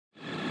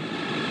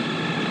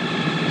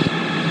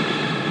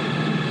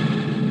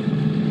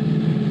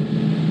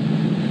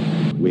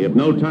We have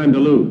no time to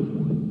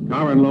lose.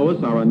 Carr and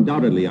Lois are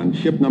undoubtedly on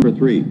ship number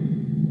 3.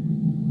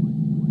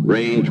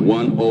 Range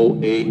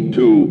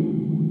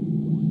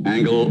 1082.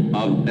 Angle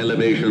of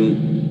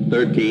elevation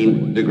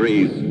 13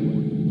 degrees.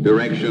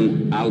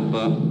 Direction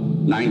Alpha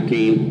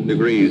 19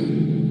 degrees.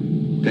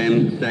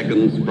 10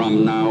 seconds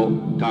from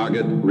now,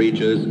 target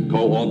reaches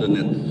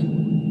coordinates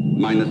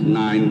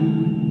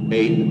 -9,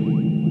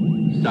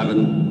 8,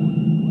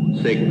 7,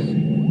 6,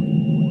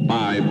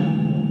 5,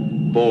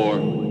 4,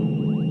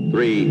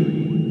 3,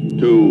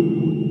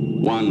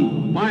 2,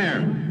 1.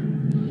 Fire!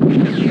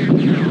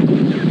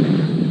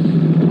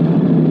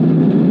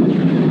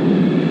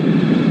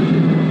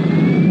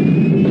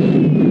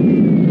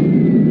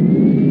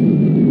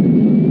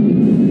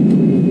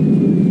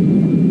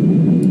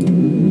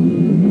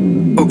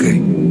 Okay,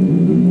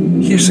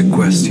 here's a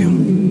question.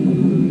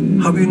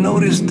 Have you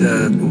noticed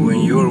that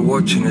when you're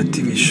watching a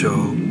TV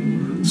show,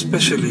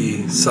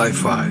 especially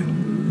sci-fi,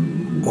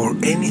 or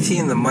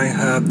anything that might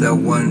have that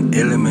one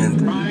element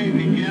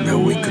that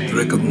we could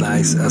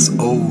recognize as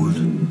old,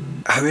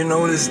 have you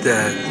noticed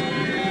that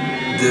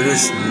there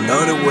is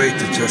not a way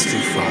to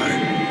justify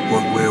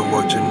what we're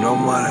watching, no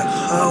matter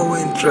how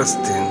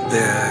interesting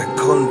the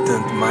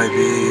content might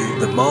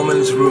be, the moment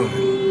is ruined?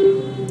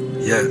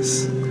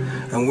 Yes.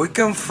 And we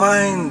can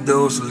find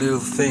those little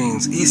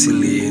things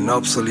easily in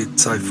obsolete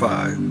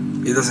sci-fi.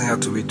 It doesn't have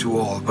to be too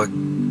old, but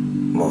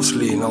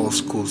mostly in old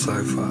school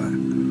sci-fi.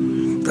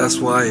 That's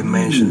why I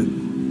mentioned it.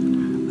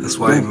 That's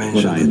why I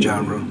mentioned the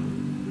genre.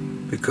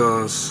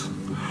 Because,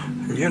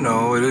 you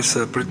know, it is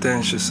a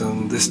pretentious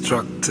and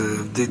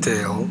destructive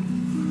detail.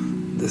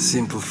 The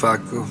simple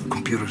fact of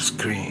computer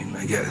screen,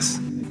 I guess,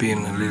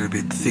 being a little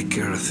bit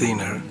thicker,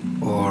 thinner,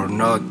 or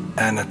not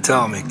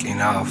anatomic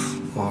enough,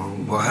 or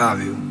what have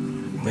you.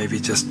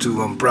 Maybe just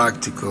too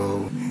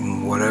unpractical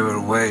in whatever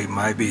way it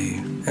might be.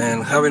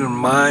 And having in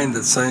mind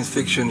that science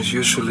fiction is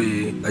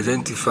usually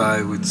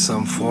identified with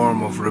some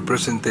form of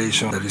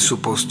representation that is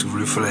supposed to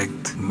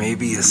reflect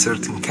maybe a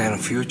certain kind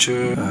of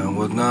future and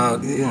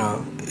whatnot, you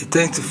know, it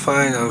tends to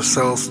find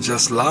ourselves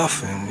just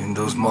laughing in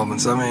those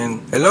moments. I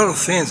mean, a lot of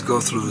things go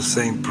through the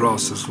same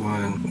process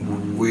when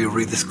we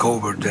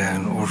rediscover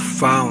them or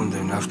found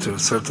them after a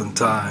certain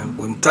time.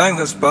 When time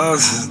has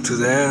passed to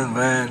the end,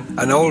 man,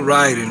 an old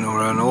writing or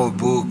an old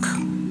book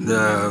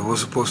that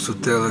was supposed to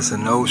tell us a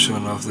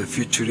notion of the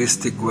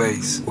futuristic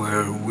ways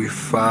where we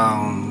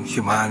found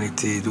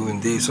humanity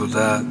doing this or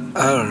that,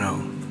 I don't know.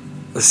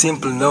 A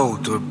simple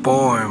note or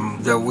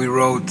poem that we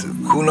wrote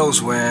who knows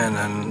when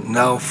and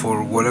now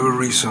for whatever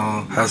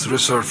reason has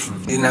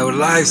resurfaced in our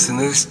lives,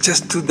 and it's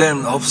just too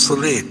damn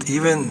obsolete,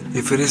 even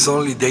if it is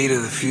only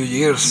dated a few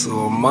years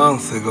or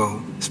months ago.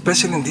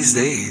 Especially in these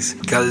days,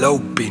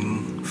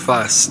 galloping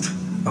fast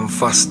and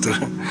faster,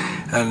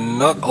 and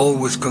not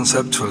always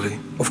conceptually.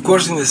 Of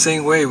course, in the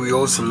same way, we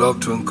also love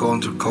to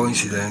encounter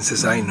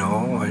coincidences, I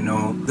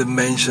know, the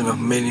mention of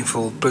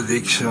meaningful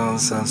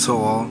predictions and so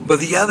on. But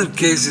the other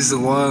case is the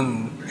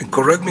one, and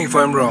correct me if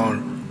I'm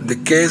wrong, the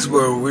case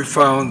where we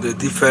found the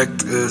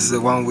defect is the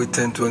one we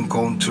tend to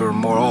encounter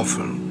more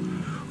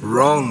often.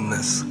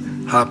 Wrongness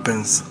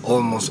happens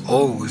almost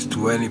always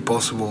to any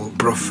possible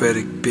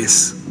prophetic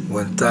piece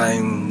when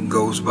time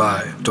goes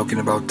by. Talking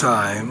about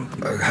time,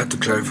 I have to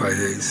clarify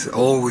this.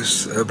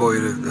 Always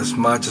avoid it as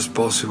much as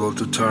possible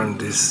to turn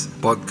this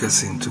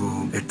podcast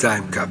into a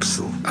time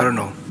capsule. I don't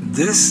know.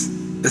 This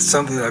is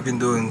something that I've been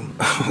doing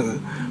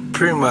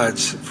pretty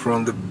much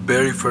from the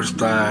very first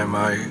time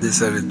I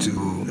decided to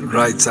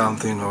write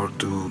something or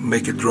to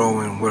make a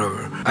drawing,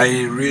 whatever. I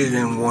really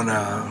didn't want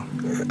to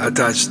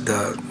attach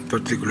that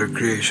particular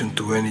creation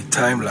to any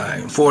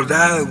timeline. For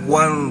that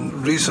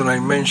one reason I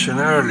mentioned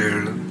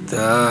earlier,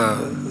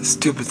 the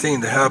stupid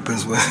thing that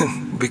happens when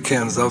it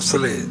becomes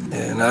obsolete.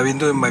 And I've been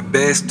doing my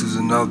best to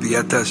not be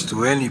attached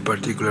to any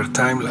particular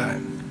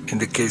timeline. In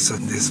the case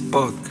of this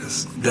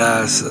podcast,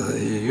 that's,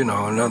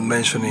 not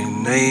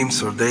mentioning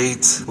names or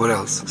dates, what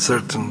else?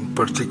 Certain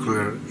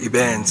particular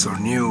events or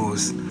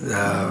news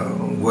that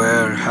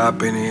were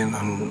happening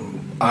and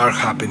are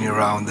happening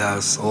around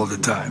us all the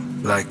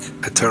time, like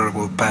a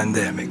terrible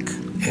pandemic.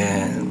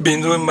 And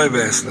been doing my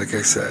best, like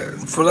I said.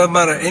 For that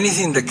matter,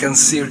 anything that can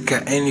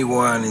circa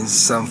anyone in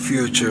some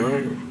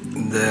future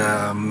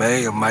that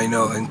may or might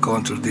not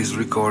encounter these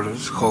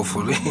recorders,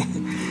 hopefully,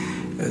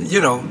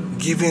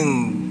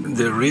 giving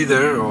the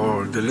reader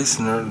or the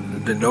listener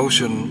the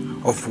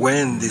notion of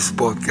when this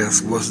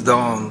podcast was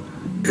done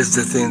is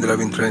the thing that I've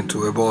been trying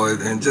to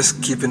avoid, and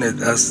just keeping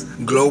it as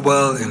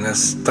global and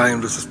as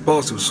timeless as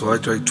possible. So I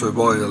try to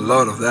avoid a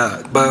lot of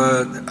that.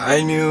 But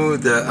I knew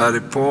that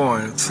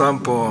at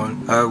some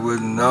point, I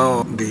would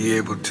not be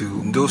able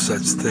to do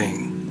such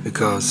thing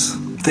because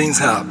things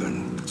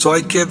happen. So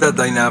I kept that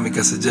dynamic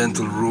as a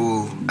gentle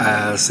rule,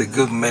 as a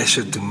good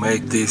measure to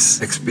make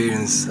this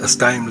experience as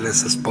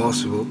timeless as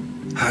possible.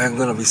 I'm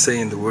gonna be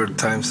saying the word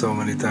time so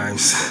many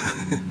times.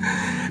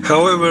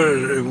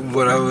 However,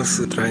 what I was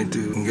trying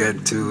to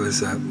get to is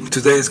that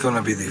today is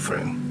gonna be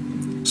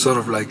different. Sort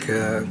of like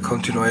a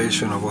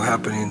continuation of what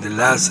happened in the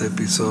last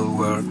episode,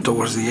 where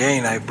towards the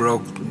end I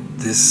broke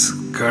this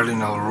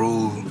cardinal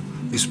rule,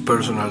 this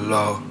personal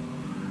law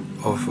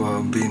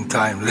of being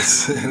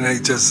timeless. And I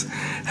just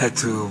had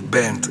to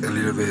bend a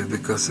little bit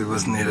because it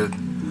was needed.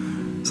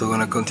 So I'm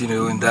gonna continue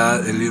doing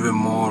that, a little bit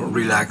more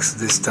relaxed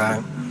this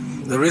time.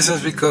 The reason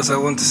is because I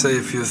want to say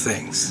a few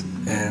things,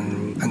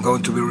 and I'm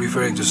going to be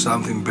referring to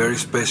something very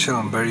special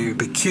and very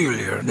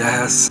peculiar that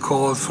has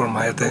called for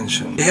my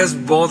attention. It has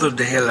bothered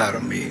the hell out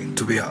of me,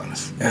 to be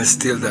honest, and it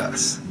still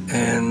does.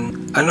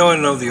 And I know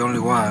I'm not the only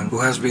one who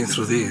has been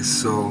through this,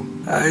 so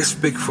I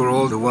speak for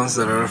all the ones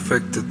that are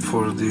affected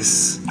for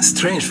this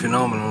strange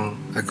phenomenon,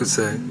 I could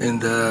say,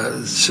 and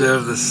share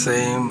the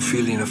same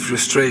feeling of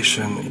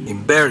frustration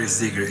in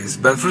various degrees,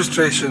 but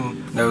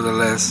frustration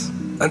nevertheless.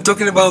 I'm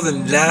talking about the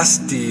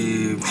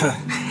nasty.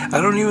 I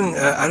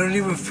don't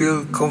even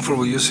feel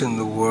comfortable using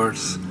the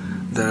words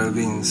that have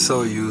been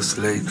so used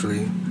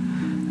lately.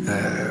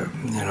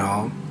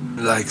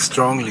 Like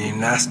strongly,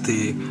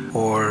 nasty,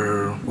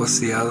 or what's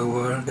the other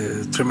word?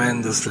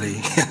 Tremendously.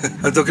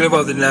 I'm talking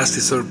about the nasty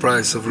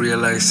surprise of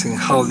realizing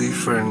how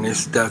different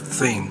is that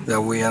thing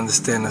that we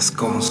understand as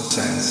common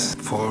sense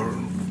for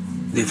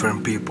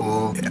different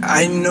people.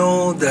 I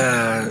know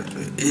that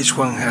each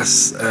one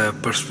has a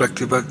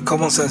perspective, but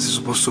common sense is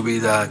supposed to be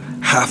that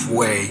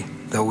halfway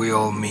that we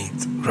all meet,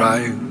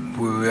 right?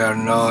 We are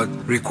not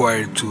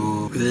required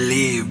to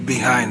leave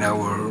behind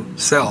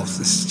ourselves.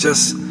 It's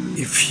just,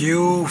 if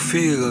you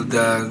feel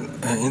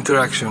that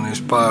interaction is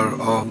part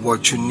of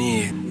what you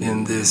need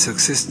in this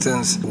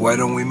existence, why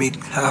don't we meet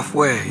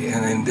halfway?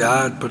 And in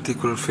that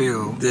particular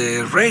field,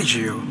 the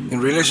ratio in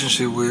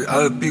relationship with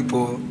other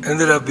people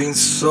ended up being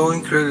so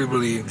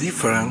incredibly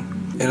different.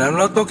 And I'm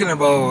not talking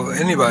about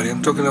anybody,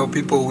 I'm talking about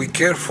people we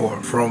care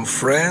for, from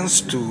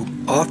friends to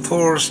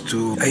authors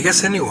to, I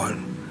guess,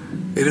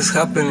 anyone. It is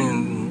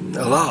happening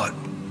a lot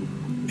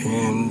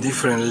in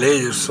different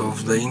layers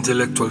of the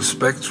intellectual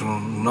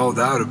spectrum, no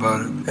doubt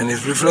about it. And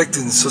it's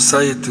reflected in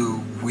society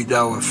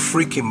without a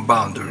freaking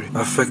boundary,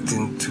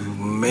 affecting to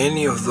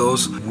many of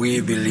those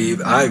I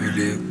believe,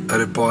 at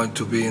a point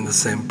to be in the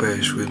same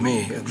page with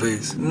me, at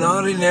least.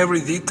 Not in every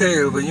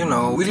detail, but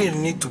we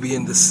didn't need to be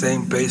in the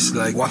same page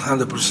like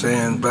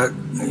 100%, but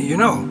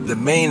the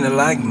main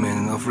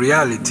alignment of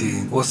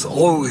reality was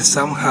always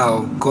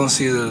somehow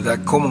considered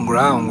that common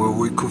ground where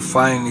we could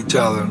find each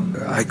other.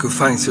 I could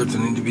find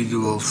certain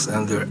individuals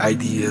and their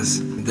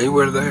ideas. They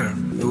were there.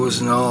 There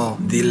was no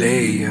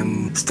delay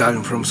in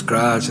starting from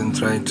scratch and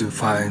trying to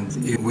find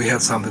if we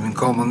had something in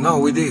common. No,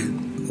 we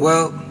did.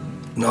 Well,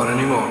 not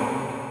anymore.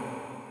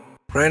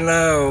 Right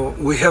now,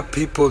 we have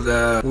people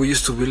that we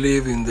used to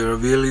believe in their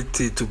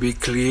ability to be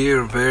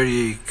clear,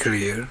 very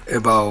clear,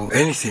 about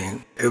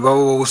anything, about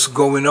what was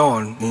going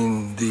on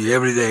in the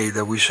everyday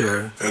that we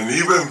share. And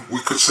even, we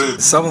could say,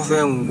 some of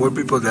them were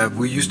people that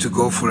we used to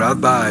go for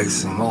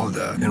advice and all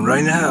that. And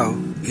right now,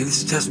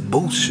 it's just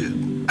bullshit.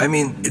 I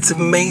mean, it's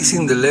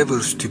amazing the level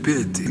of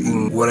stupidity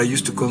in what I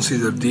used to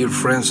consider dear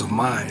friends of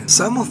mine.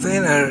 Some of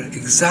them are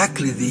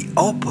exactly the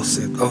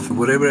opposite of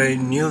whatever I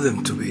knew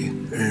them to be.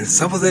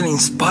 Some of them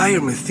inspire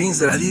me things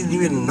that I didn't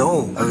even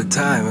know at the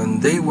time,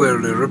 and they were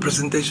the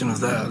representation of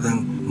that,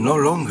 and no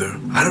longer.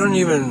 I don't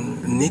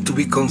even need to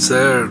be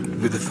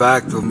concerned with the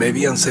fact of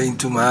maybe I'm saying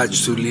too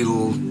much, too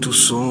little, too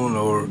soon,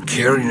 or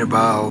caring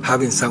about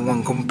having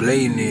someone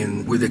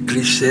complaining with a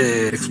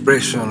cliche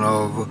expression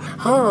of,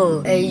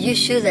 oh, you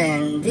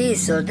shouldn't,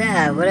 this or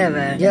that,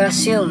 whatever. You're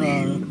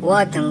assuming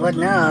what and what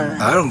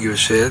not. I don't give a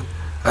shit.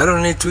 I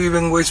don't need to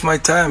even waste my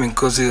time in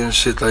considering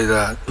shit like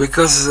that,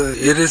 because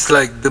it is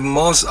like the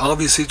most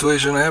obvious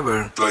situation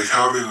ever. Like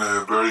having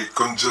a very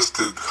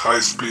congested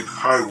high-speed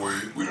highway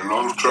with a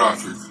lot of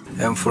traffic.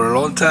 And for a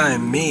long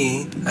time,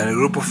 me and a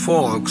group of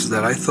folks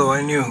that I thought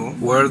I knew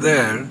were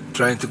there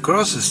trying to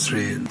cross the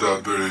street.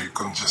 That very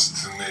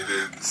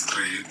congested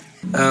street.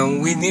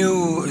 And we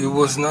knew it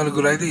was not a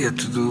good idea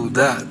to do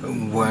that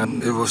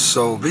when it was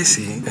so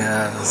busy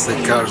as the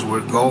cars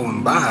were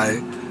going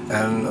by,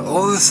 and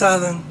all of a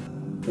sudden,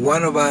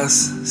 one of us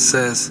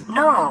says,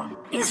 no,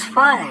 it's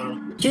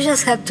fine. You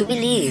just have to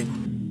believe.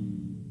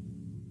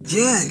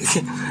 Yeah,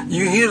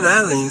 you hear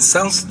that and it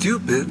sounds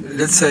stupid.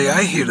 Let's say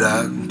I hear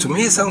that. To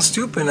me it sounds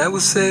stupid. I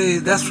would say,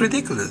 that's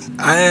ridiculous.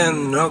 I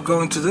am not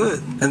going to do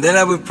it. And then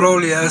I would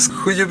probably ask,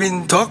 who you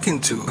been talking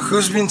to?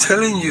 Who's been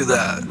telling you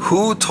that?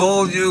 Who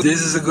told you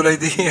this is a good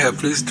idea?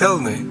 Please tell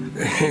me.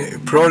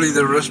 Probably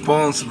the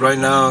response right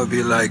now would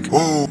be like,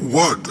 oh,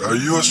 what? Are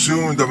you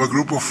assuming that my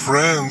group of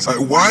friends?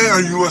 Why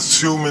are you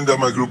assuming that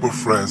my group of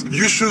friends?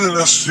 You shouldn't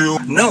assume.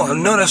 No,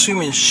 I'm not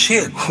assuming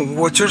shit.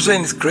 What you're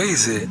saying is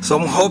crazy. So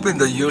I'm hoping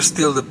that you're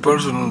still the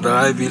person that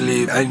I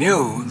believe I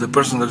knew, the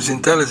person that is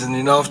intelligent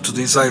enough to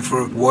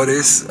decipher what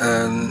is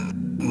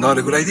not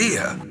a good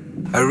idea.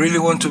 I really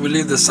want to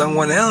believe that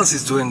someone else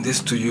is doing this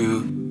to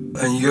you,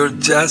 and you're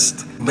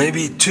just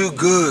maybe too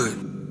good.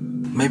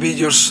 Maybe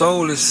your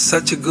soul is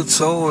such a good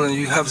soul and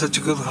you have such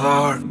a good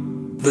heart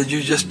that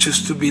you just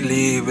choose to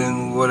believe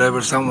in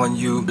whatever someone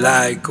you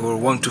like or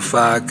want to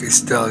fuck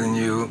is telling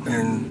you,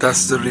 and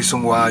that's the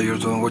reason why you're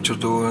doing what you're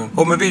doing.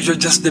 Or maybe you're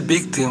just the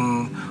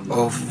victim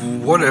of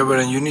whatever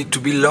and you need to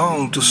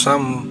belong to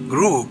some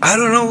group. I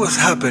don't know what's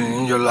happening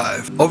in your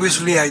life.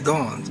 Obviously I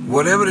don't.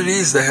 Whatever it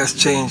is that has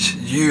changed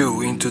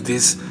you into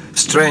this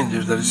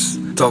stranger that is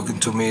talking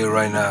to me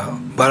right now.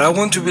 But I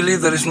want to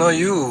believe that it's not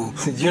you.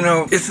 You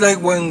know, it's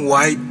like when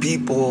white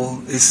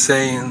people is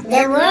saying,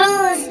 the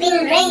world's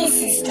been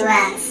racist to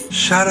us.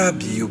 shut up,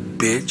 you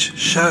bitch.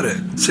 Shut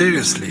it.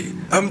 Seriously.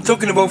 I'm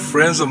talking about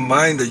friends of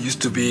mine that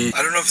used to be,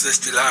 I don't know if they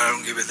still are, I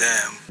don't give a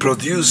damn,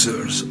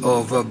 producers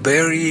of a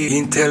very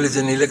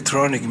intelligent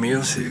electronic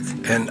music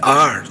and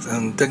art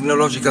and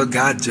technological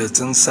gadgets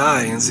and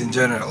science in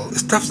general.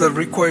 Stuff that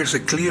requires a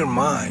clear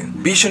mind.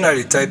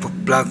 Visionary type of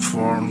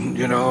platform,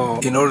 you know,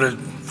 in order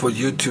for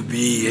you to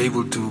be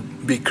able to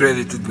be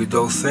credited with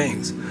those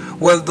things.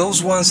 Well,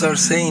 those ones are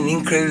saying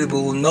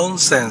incredible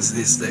nonsense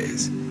these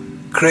days.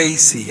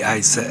 Crazy,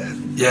 I said.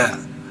 Yeah.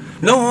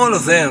 Not all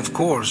of them, of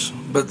course,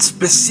 but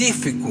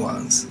specific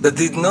ones that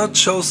did not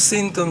show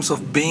symptoms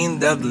of being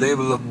that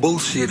level of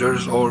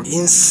bullshitters or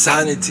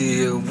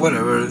insanity or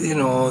whatever, you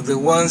know, the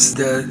ones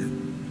that,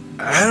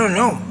 I don't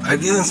know, I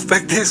didn't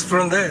expect this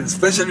from them,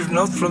 especially if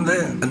not from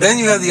them. And then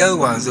you have the other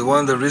ones, the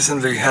one that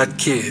recently had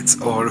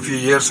kids or a few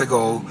years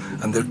ago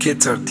and their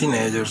kids are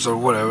teenagers or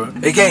whatever.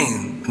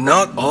 Again,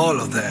 not all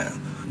of them.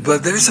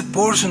 But there is a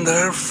portion that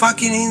are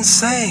fucking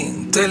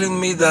insane, telling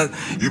me that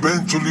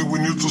eventually we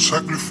need to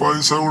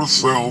sacrifice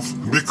ourselves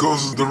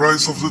because the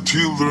rights of the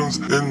children,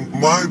 and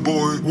my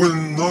boy will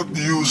not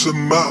use a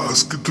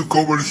mask to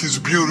cover his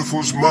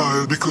beautiful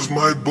smile because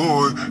my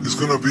boy is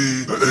gonna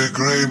be a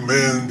great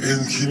man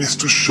and he needs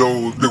to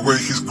show the way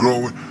he's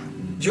growing.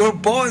 your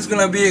boy is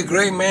gonna be a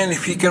great man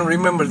if he can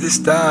remember this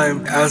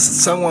time as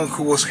someone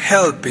who was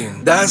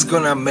helping. That's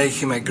gonna make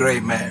him a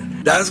great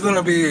man. That's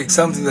gonna be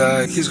something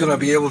that he's gonna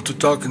be able to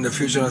talk in the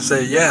future and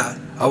say, yeah,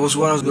 I was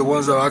one of the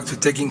ones that were actually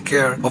taking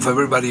care of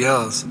everybody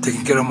else,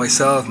 taking care of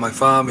myself, my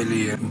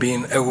family, and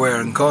being aware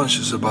and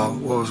conscious about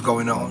what was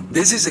going on.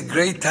 This is a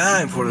great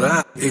time for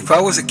that. If I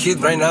was a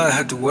kid right now, I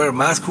had to wear a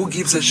mask. Who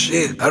gives a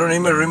shit? I don't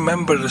even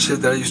remember the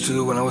shit that I used to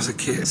do when I was a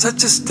kid.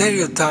 Such a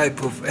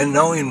stereotype of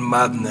annoying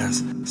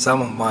madness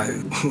some of my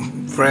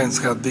friends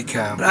have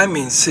become. I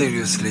mean,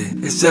 seriously,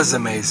 it's just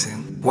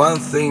amazing. One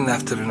thing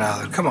after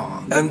another, come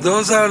on. And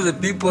those are the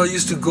people I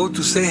used to go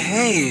to say,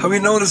 hey, have you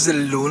noticed the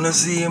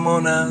lunacy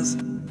among us?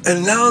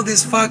 And now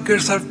these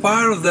fuckers are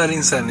part of that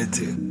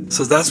insanity.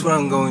 So that's what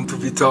I'm going to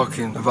be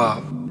talking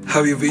about.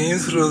 Have you been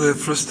through the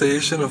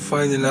frustration of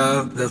finding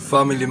out that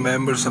family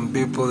members and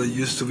people that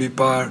used to be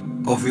part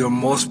of your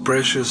most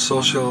precious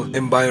social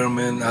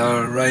environment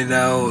are right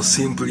now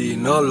simply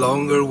no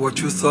longer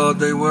what you thought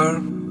they were?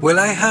 Well,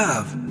 I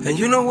have. And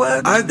you know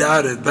what? I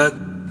doubt it, but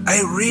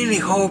I really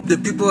hope the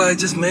people I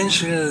just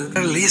mentioned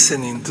are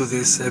listening to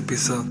this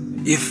episode.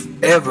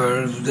 If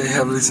ever they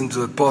have listened to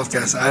the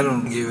podcast, I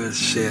don't give a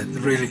shit,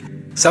 really.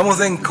 Some of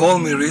them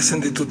called me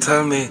recently to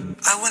tell me,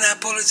 I want to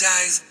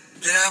apologize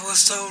that I was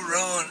so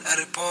wrong at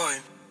a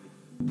point.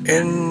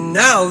 And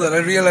now that I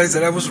realize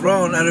that I was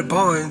wrong at a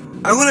point,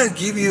 I want to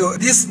give you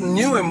this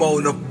new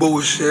amount of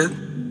bullshit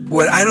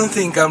where I don't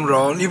think I'm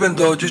wrong, even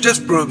though you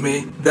just proved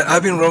me that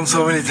I've been wrong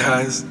so many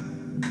times.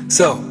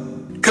 So,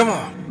 come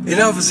on,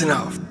 enough is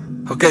enough.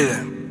 Okay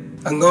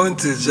then, I'm going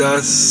to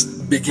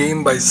just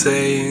begin by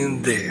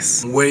saying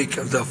this. Wake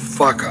the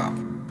fuck up,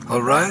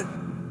 alright?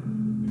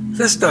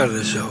 Let's start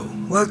the show.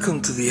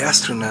 Welcome to the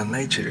Astronaut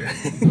Nature.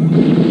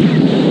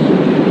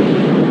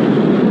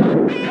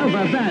 How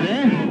about that,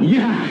 eh?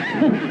 Yeah.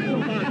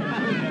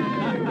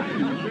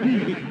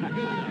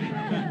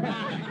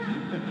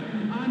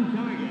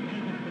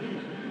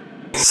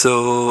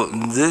 So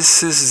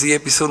this is the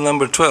episode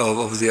number 12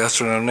 of the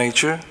Astronaut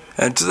Nature,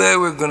 and today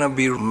we're gonna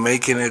be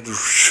making it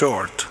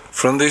short.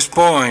 From this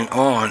point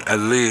on, at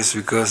least,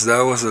 because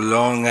that was a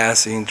long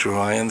ass intro,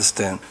 I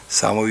understand.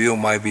 Some of you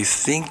might be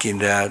thinking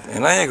that,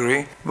 and I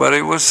agree, but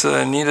it was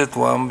a needed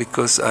one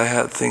because I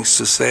had things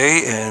to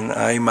say, and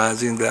I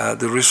imagine that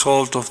the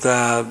result of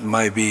that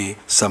might be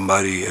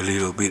somebody a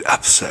little bit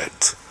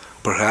upset.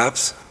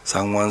 Perhaps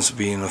someone's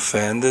being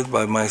offended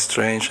by my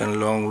strange and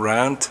long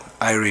rant.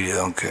 I really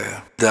don't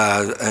care.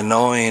 That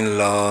annoying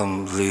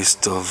long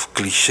list of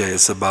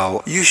cliches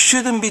about you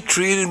shouldn't be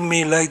treating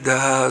me like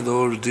that,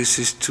 or this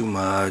is too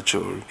much,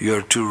 or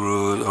you're too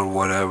rude, or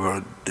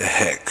whatever the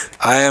heck.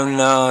 I am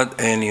not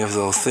any of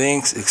those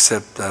things,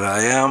 except that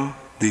I am,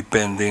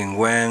 depending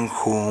when,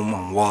 whom,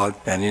 and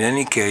what, and in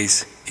any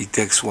case, it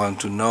takes one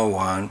to know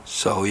one,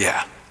 so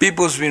yeah.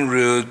 People's been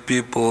rude,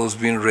 people's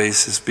been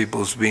racist,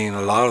 people's been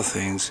a lot of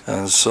things,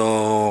 and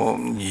so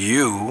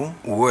you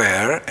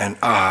were and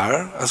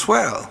are as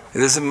well.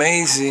 It is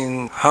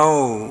amazing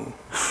how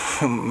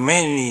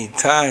many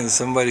times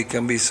somebody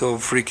can be so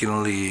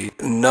freakingly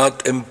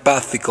not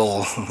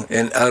empathical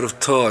and out of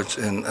touch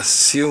and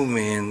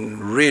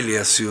really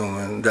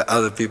assuming that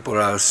other people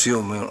are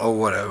assuming or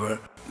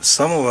whatever.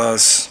 Some of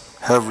us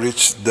have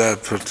reached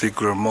that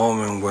particular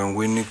moment when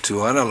we need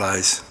to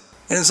analyze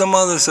and some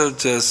others are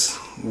just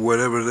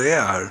whatever they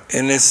are.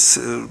 And it's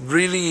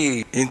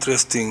really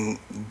interesting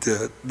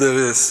that there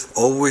is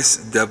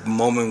always that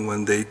moment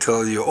when they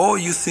tell you, oh,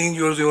 you think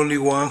you're the only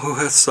one who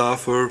has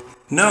suffered.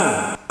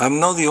 No, I'm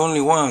not the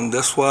only one.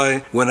 That's why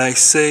when I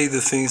say the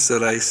things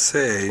that I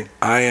say,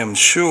 I am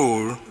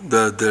sure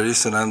that there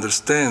is an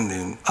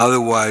understanding.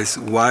 Otherwise,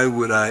 why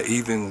would I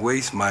even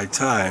waste my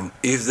time?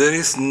 If there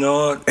is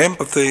not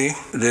empathy,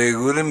 there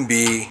wouldn't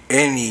be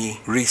any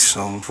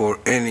reason for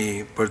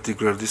any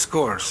particular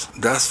discourse.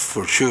 That's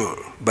for sure.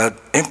 But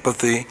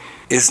empathy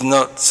is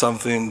not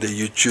something that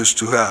you choose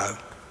to have.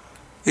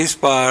 It's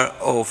part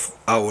of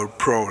our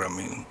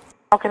programming.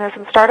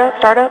 Mechanism startup.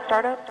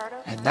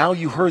 And now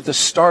you heard the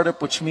startup,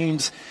 which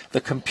means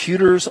the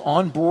computers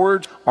on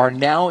board are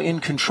now in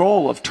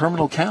control of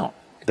terminal count.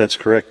 That's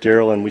correct,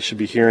 Daryl, and we should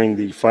be hearing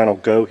the final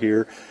go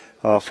here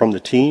from the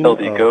team.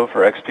 The go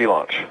for XP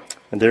launch.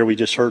 And there we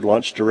just heard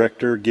launch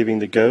director giving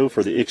the go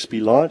for the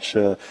XP launch.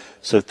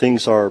 So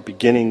things are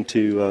beginning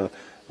to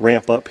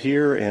ramp up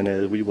here,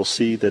 and we will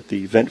see that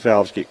the vent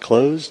valves get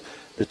closed.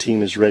 The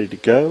team is ready to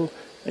go.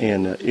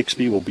 And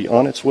XP will be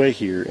on its way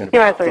here in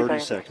about 30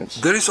 seconds.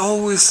 There is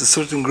always a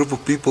certain group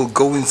of people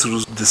going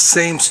through the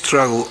same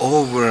struggle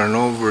over and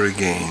over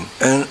again,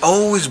 and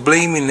always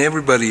blaming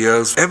everybody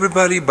else,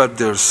 everybody but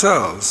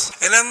themselves.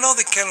 And I'm not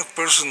the kind of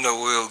person that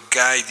will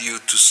guide you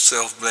to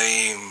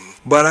self-blame,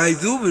 but I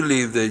do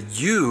believe that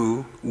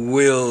you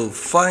will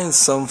find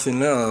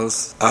something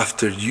else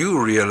after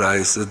you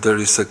realize that there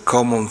is a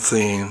common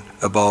thing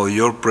about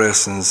your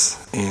presence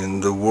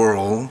in the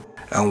world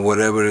and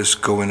whatever is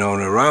going on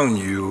around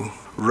you.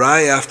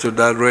 Right after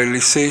that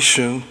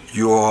realization,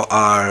 you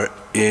are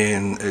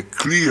in a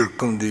clear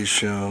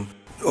condition,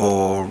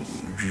 or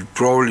you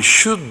probably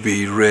should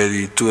be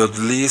ready to at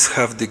least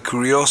have the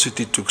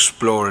curiosity to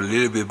explore a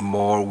little bit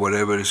more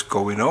whatever is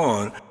going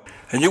on.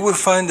 And you will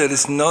find that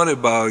it's not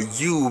about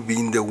you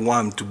being the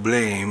one to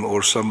blame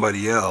or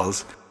somebody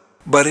else,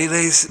 but it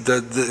is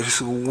that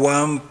there's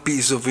one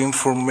piece of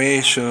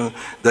information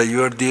that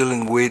you are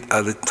dealing with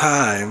at a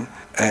time,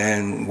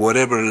 and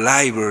whatever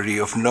library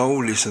of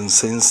knowledge and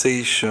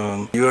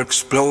sensation you are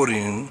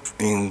exploring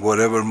in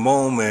whatever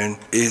moment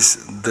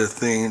is the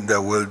thing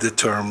that will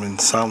determine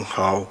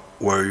somehow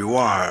where you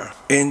are.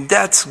 And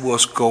that's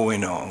what's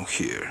going on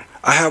here.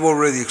 I have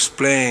already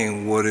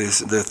explained what is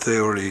the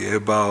theory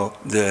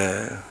about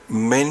the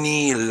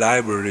many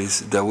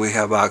libraries that we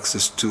have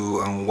access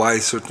to and why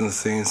certain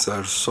things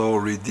are so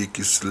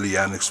ridiculously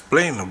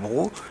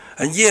unexplainable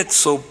and yet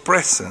so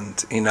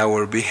present in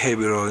our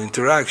behavioral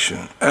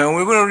interaction. And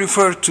we're going to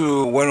refer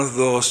to one of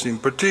those in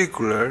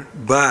particular,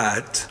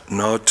 but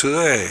not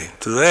today.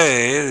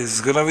 Today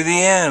is going to be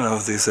the end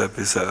of this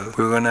episode.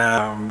 We're going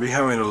to be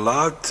having a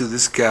lot to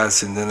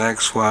discuss in the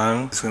next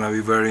one. It's going to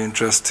be very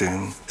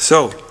interesting.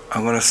 So,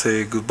 I'm going to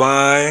say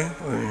goodbye,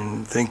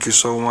 and thank you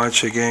so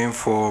much again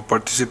for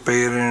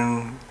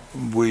participating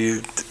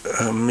with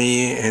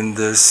me in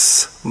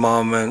this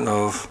moment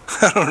of,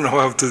 I don't know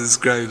how to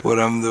describe what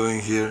I'm doing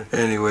here.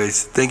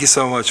 Anyways, thank you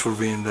so much for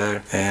being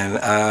there, and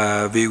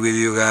I'll be with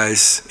you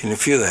guys in a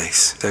few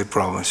days, I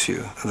promise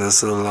you.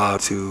 There's a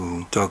lot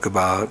to talk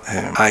about,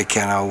 and I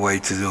cannot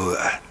wait to do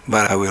that,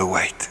 but I will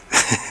wait.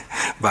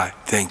 Bye,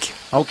 thank you.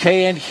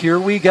 Okay, and here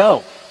we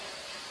go.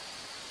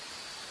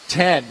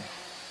 10,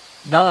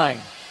 9,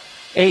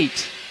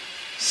 8,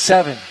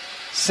 7,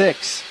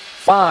 6,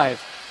 5,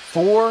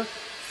 4,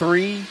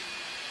 3,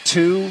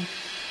 2,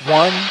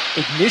 1,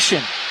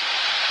 ignition,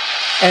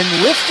 and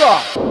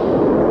liftoff.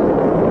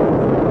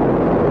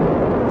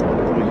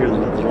 We hear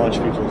that the launch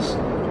vehicle's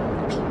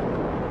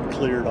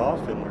cleared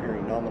off, and we're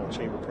hearing nominal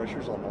chamber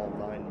pressures on all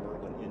 9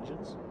 Merlin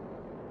engines.